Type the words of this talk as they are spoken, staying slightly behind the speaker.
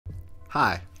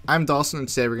Hi, I'm Dawson and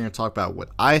today we're going to talk about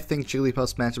what I think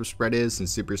Jigglypuff's matchup spread is in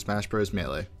Super Smash Bros.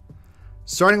 Melee.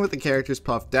 Starting with the characters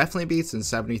Puff definitely beats in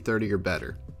 70-30 or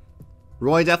better.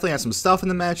 Roy definitely has some stuff in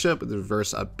the matchup with the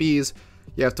reverse up Bs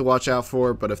you have to watch out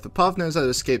for, but if the Puff knows how to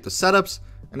escape the setups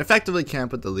and effectively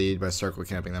camp with the lead by circle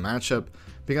camping the matchup,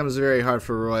 it becomes very hard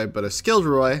for Roy, but a skilled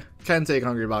Roy can take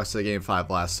Hungrybox to the Game 5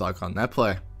 last stock on net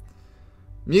play.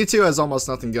 Mewtwo has almost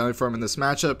nothing going for him in this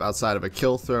matchup outside of a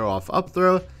kill throw off up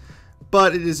throw,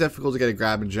 but it is difficult to get a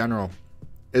grab in general.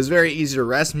 It is very easy to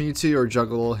rest Mewtwo or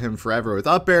juggle him forever with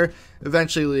up air,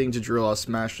 eventually leading to drill off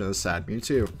smash to the sad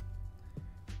Mewtwo.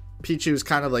 Pichu is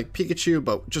kind of like Pikachu,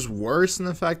 but just worse in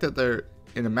the fact that they're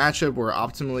in a matchup where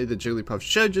optimally the Jigglypuff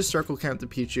should just circle camp the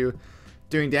Pichu.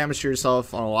 Doing damage to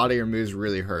yourself on a lot of your moves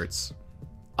really hurts.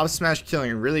 Up smash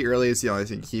killing really early is the only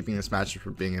thing keeping this matchup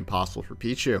from being impossible for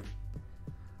Pichu.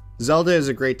 Zelda is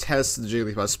a great test of the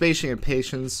Jigglypuff's spacing and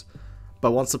patience,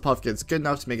 but once the Puff gets good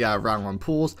enough to make it out of round 1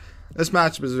 pools, this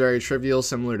matchup is very trivial,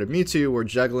 similar to Mewtwo, where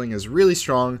juggling is really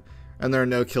strong and there are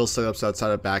no kill setups outside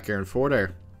of back air and forward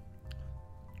air.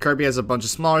 Kirby has a bunch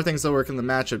of smaller things that work in the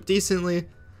matchup decently,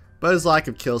 but his lack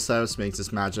of kill setups makes this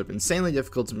matchup insanely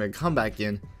difficult to make a comeback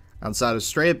in outside of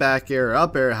straight back air or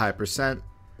up air at high percent,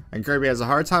 and Kirby has a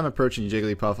hard time approaching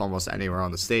Jigglypuff almost anywhere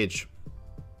on the stage.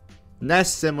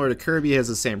 Ness, similar to Kirby, has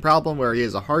the same problem where he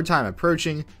has a hard time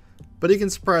approaching, but he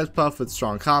can surprise Puff with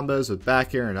strong combos with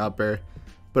back air and up air,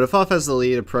 but if Puff has the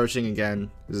lead, approaching again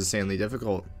is insanely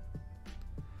difficult.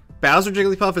 Bowser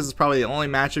Jigglypuff is probably the only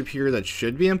matchup here that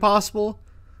should be impossible,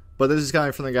 but this is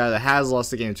coming from the guy that has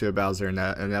lost a game to a Bowser in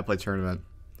a net play tournament.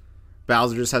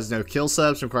 Bowser just has no kill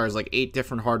setups, requires like 8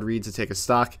 different hard reads to take a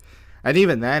stock, and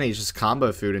even then he's just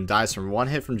combo food and dies from one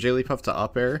hit from Jigglypuff to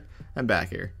up air and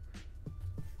back air.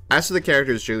 As for the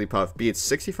characters Jigglypuff beats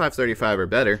 65-35 or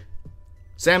better,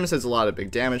 Samus has a lot of big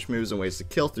damage moves and ways to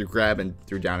kill through grab and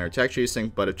through down air tech chasing,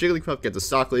 but if Jigglypuff gets a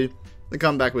stock lead, the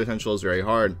comeback potential is very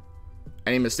hard.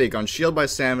 Any mistake on shield by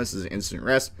Samus is an instant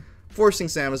rest, forcing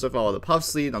Samus to follow the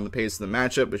Puff's lead on the pace of the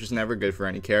matchup, which is never good for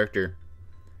any character.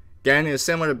 Ganon is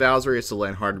similar to Bowser, he has to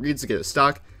land hard reads to get a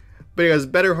stock, but he has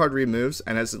better hard read moves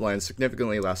and has to land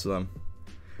significantly less of them.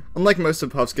 Unlike most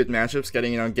of Puff's good matchups,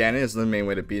 getting in on Ganon is the main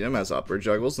way to beat him, as upper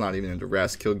juggles, not even into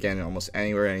rest, kill Ganon almost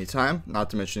anywhere anytime, not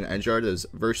to mention edge guard is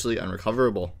virtually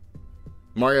unrecoverable.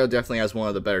 Mario definitely has one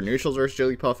of the better neutrals versus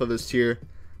Jigglypuff of his tier,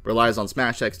 relies on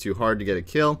smash X too hard to get a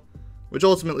kill, which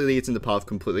ultimately leads into Puff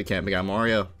completely camping out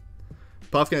Mario.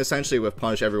 Puff can essentially whiff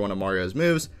punish every one of Mario's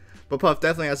moves, but Puff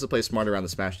definitely has to play smart around the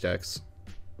smash decks.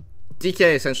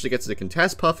 DK essentially gets to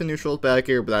contest Puff in neutral with back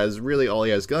air, but that is really all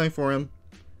he has going for him.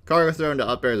 Cargo throw into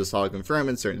up air is a solid confirm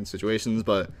in certain situations,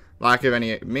 but lack of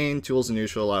any main tools in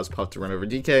neutral allows Puff to run over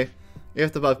DK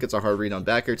if the Puff gets a hard read on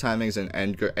back air timings and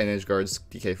edge guards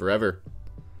DK forever.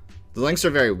 The links are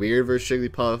very weird versus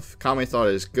Jigglypuff. Commonly thought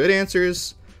as good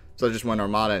answers, such as when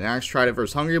Armada and Axe tried it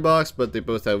versus Hungrybox, but they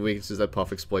both have weaknesses that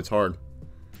Puff exploits hard.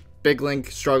 Big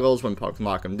Link struggles when Puff can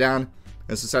lock him down,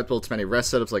 and is susceptible to many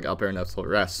rest setups like up air and up tilt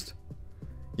rest.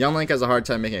 Young Link has a hard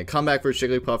time making a comeback versus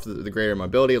Jigglypuff. The greater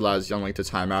mobility allows Young Link to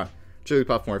time out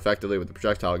Jigglypuff more effectively with the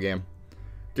projectile game.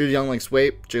 Due to Young Link's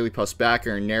weight, Jigglypuff's back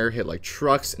air and nair hit like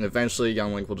trucks, and eventually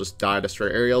Young Link will just die to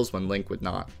straight aerials when Link would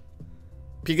not.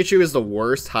 Pikachu is the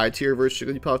worst high tier versus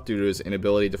Jigglypuff due to his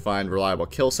inability to find reliable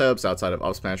kill setups outside of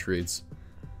up smash reads.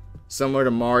 Similar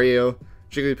to Mario,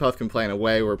 Jigglypuff can play in a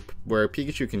way where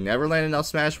Pikachu can never land an up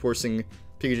smash, forcing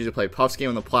Pikachu to play Puff's game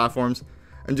on the platforms,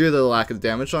 and due to the lack of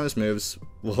damage on his moves,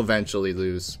 will eventually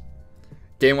lose.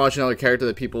 Game Watch, another character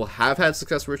that people have had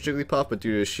success with Jigglypuff, but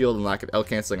due to his shield and lack of L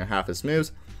canceling on half his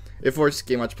moves, it forces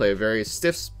Game Watch to play a very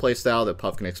stiff playstyle that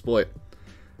Puff can exploit.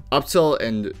 Up tilt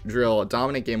and drill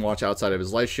dominate Game Watch outside of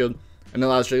his life shield, and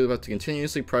allows Jigglypuff to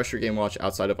continuously pressure Game Watch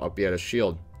outside of up B at his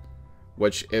shield,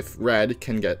 which, if red,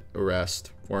 can get a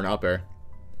rest or an up air.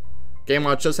 Game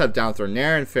Watch does have down throw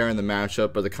nair and fair in the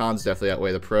matchup, but the cons definitely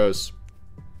outweigh the pros.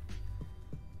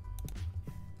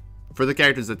 For the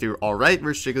characters that do alright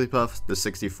versus Jigglypuff, the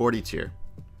 60-40 tier.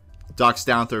 Doc's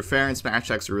down throw fair and smash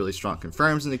X are really strong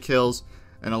confirms in the kills,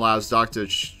 and allows Doc to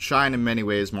shine in many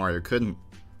ways Mario couldn't.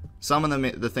 Some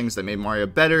of the things that made Mario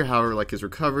better, however, like his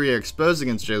recovery, are exposed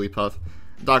against Jigglypuff.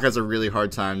 Doc has a really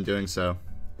hard time doing so.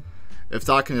 If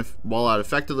Doc can wall out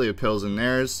effectively with pills and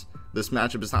nairs, this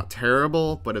matchup is not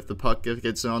terrible, but if the puck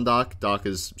gets in on Doc, Doc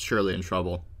is surely in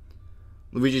trouble.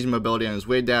 Luigi's mobility on his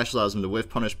wave dash allows him to whiff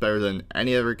punish better than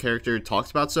any other character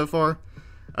talked about so far,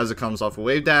 as it comes off a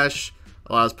wave dash,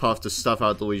 allows Puff to stuff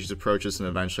out Luigi's approaches and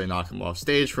eventually knock him off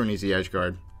stage for an easy edge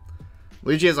guard.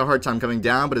 Luigi has a hard time coming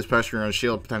down, but his pressure on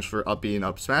shield potential for up B and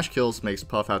up smash kills makes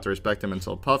Puff have to respect him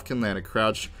until Puff can land a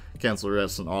crouch, cancel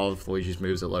rest on all of Luigi's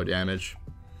moves at low damage.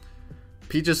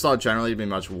 Peach is thought generally to be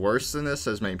much worse than this,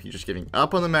 as many Peaches giving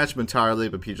up on the matchup entirely,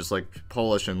 but Peaches like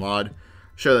Polish and Laud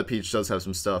show that Peach does have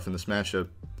some stuff in this matchup.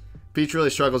 Peach really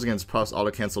struggles against Puff's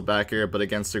auto-cancel back air, but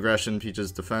against aggression,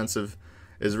 Peach's defensive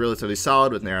is relatively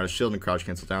solid with nair out of shield and crouch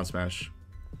cancel down smash.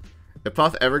 If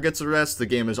Puff ever gets a rest, the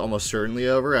game is almost certainly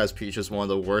over, as Peach is one of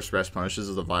the worst rest punishes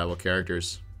of the viable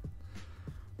characters.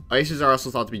 Icy's are also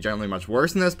thought to be generally much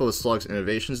worse than this, but with Slug's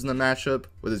innovations in the matchup,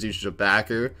 with his usage of back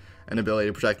air and ability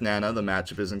to protect Nana, the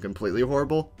matchup isn't completely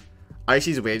horrible.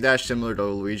 Icy's wave dash, similar to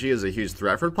Luigi, is a huge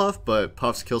threat for Puff, but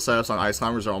Puff's kill setups on Ice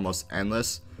Climbers are almost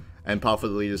endless, and Puff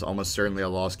with the lead is almost certainly a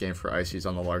lost game for Icy's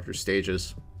on the larger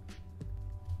stages.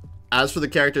 As for the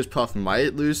characters Puff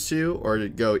might lose to, or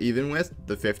go even with,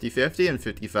 the 50-50 and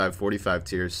 55-45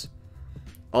 tiers.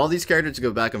 All these characters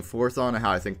go back and forth on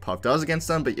how I think Puff does against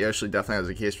them, but Yoshi definitely has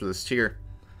a case for this tier.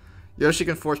 Yoshi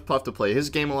can force Puff to play his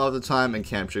game a lot of the time and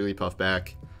camp Jigglypuff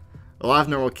back. A lot of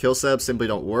normal kill setups simply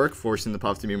don't work, forcing the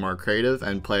Puff to be more creative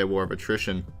and play a war of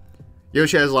attrition.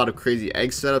 Yoshi has a lot of crazy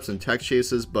egg setups and tech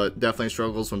chases, but definitely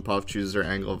struggles when Puff chooses her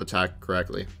angle of attack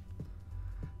correctly.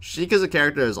 Sheik is a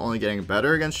character that is only getting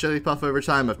better against Jigglypuff over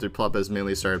time after Puff has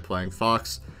mainly started playing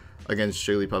Fox against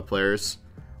Jigglypuff players,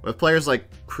 with players like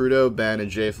Crudo, Ben,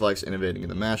 and J-Flex innovating in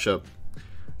the matchup.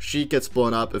 Sheik gets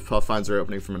blown up if Puff finds her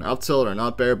opening from an up tilt or an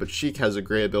up air, but Sheik has a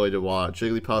great ability to wall out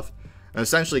Jigglypuff and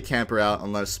essentially camp her out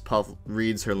unless Puff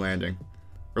reads her landing.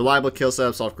 Reliable kill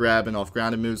setups off grab and off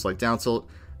grounded moves like down tilt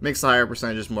makes the higher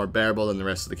percentages more bearable than the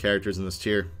rest of the characters in this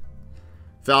tier.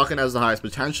 Falcon has the highest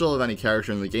potential of any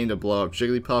character in the game to blow up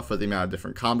Jigglypuff with the amount of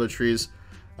different combo trees,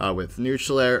 with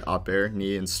neutral air, up air,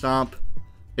 knee, and stomp.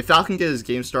 If Falcon gets his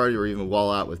game started or even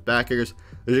wall out with back airs,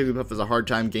 the Jigglypuff has a hard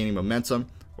time gaining momentum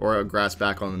or a grasp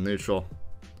back on the neutral.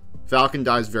 Falcon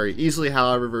dies very easily,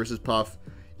 however, versus Puff,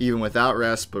 even without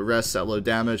rest, but rests at low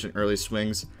damage and early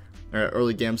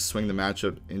games swing the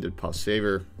matchup into Puff's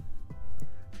favor.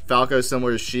 Falco,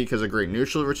 similar to Sheik, has a great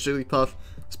neutral versus Jigglypuff,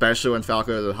 especially when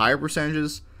Falco has the higher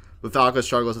percentages, but Falco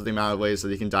struggles with the amount of ways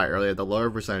that he can die early at the lower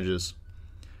percentages.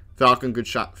 Falco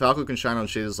can shine on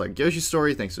shades like Yoshi's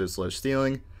story thanks to his slow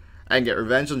stealing, and get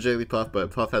revenge on Jigglypuff, but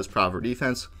if Puff has proper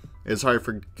defense, it's hard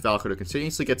for Falco to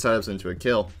continuously get setups into a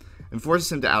kill, and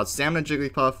forces him to out-stamina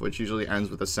Jigglypuff, which usually ends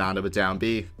with the sound of a down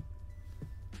B.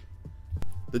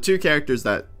 The two characters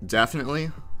that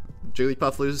definitely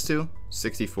Jigglypuff loses to,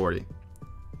 60-40.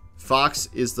 Fox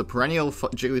is the perennial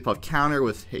Jigglypuff counter,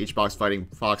 with H-Box fighting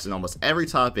Fox in almost every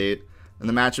top 8, and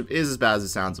the matchup is as bad as it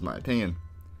sounds in my opinion.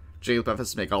 Jigglypuff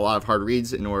has to make a lot of hard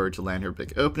reads in order to land her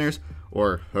big openers,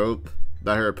 or hope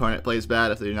that her opponent plays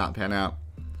bad if they do not pan out.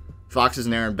 Fox's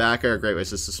nair and back air are great ways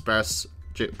to suppress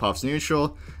Puff's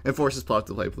neutral, and forces Puff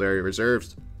to play Polarity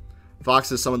Reserved.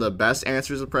 Fox has some of the best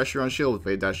answers of pressure on shield with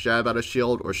Wave Dash Jab out of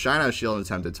shield, or Shine out of shield and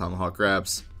attempted Tomahawk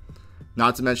grabs.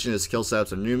 Not to mention his kill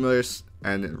setups are numerous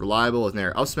and reliable with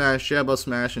nair up smash, jab up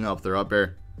smash, and up throw up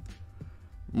air.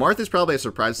 Marth is probably a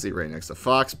surprise to see right next to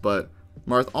Fox, but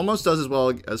Marth almost does as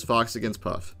well as Fox against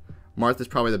Puff. Marth is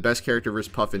probably the best character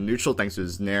versus Puff in neutral thanks to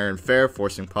his nair and fair,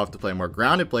 forcing Puff to play a more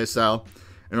grounded playstyle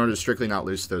in order to strictly not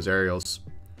lose to those aerials.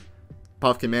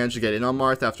 Puff can manage to get in on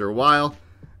Marth after a while,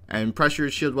 and pressure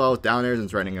his shield well with down airs and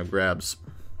threatening of grabs.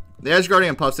 The edge guarding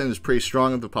on Puff's end is pretty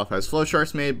strong if the Puff has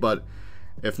flowcharts made, but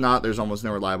if not, there's almost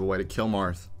no reliable way to kill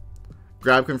Marth.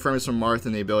 Grab confirms from Marth,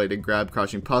 and the ability to grab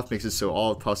crouching Puff makes it so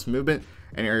all of Puff's movement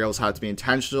and aerials have to be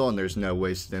intentional and there's no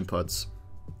wasted inputs.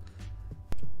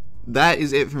 That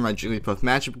is it for my Jigglypuff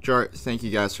matchup chart. Thank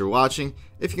you guys for watching.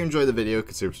 If you enjoyed the video,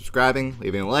 consider subscribing,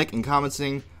 leaving a like, and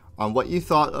commenting on what you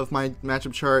thought of my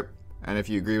matchup chart, and if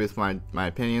you agree with my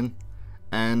opinion.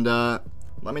 And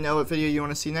let me know what video you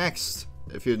want to see next.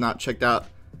 If you have not checked out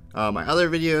my other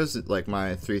videos, like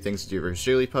my 3 Things to Do versus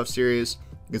Jigglypuff series,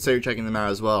 consider checking them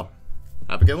out as well.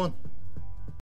 Have a good one.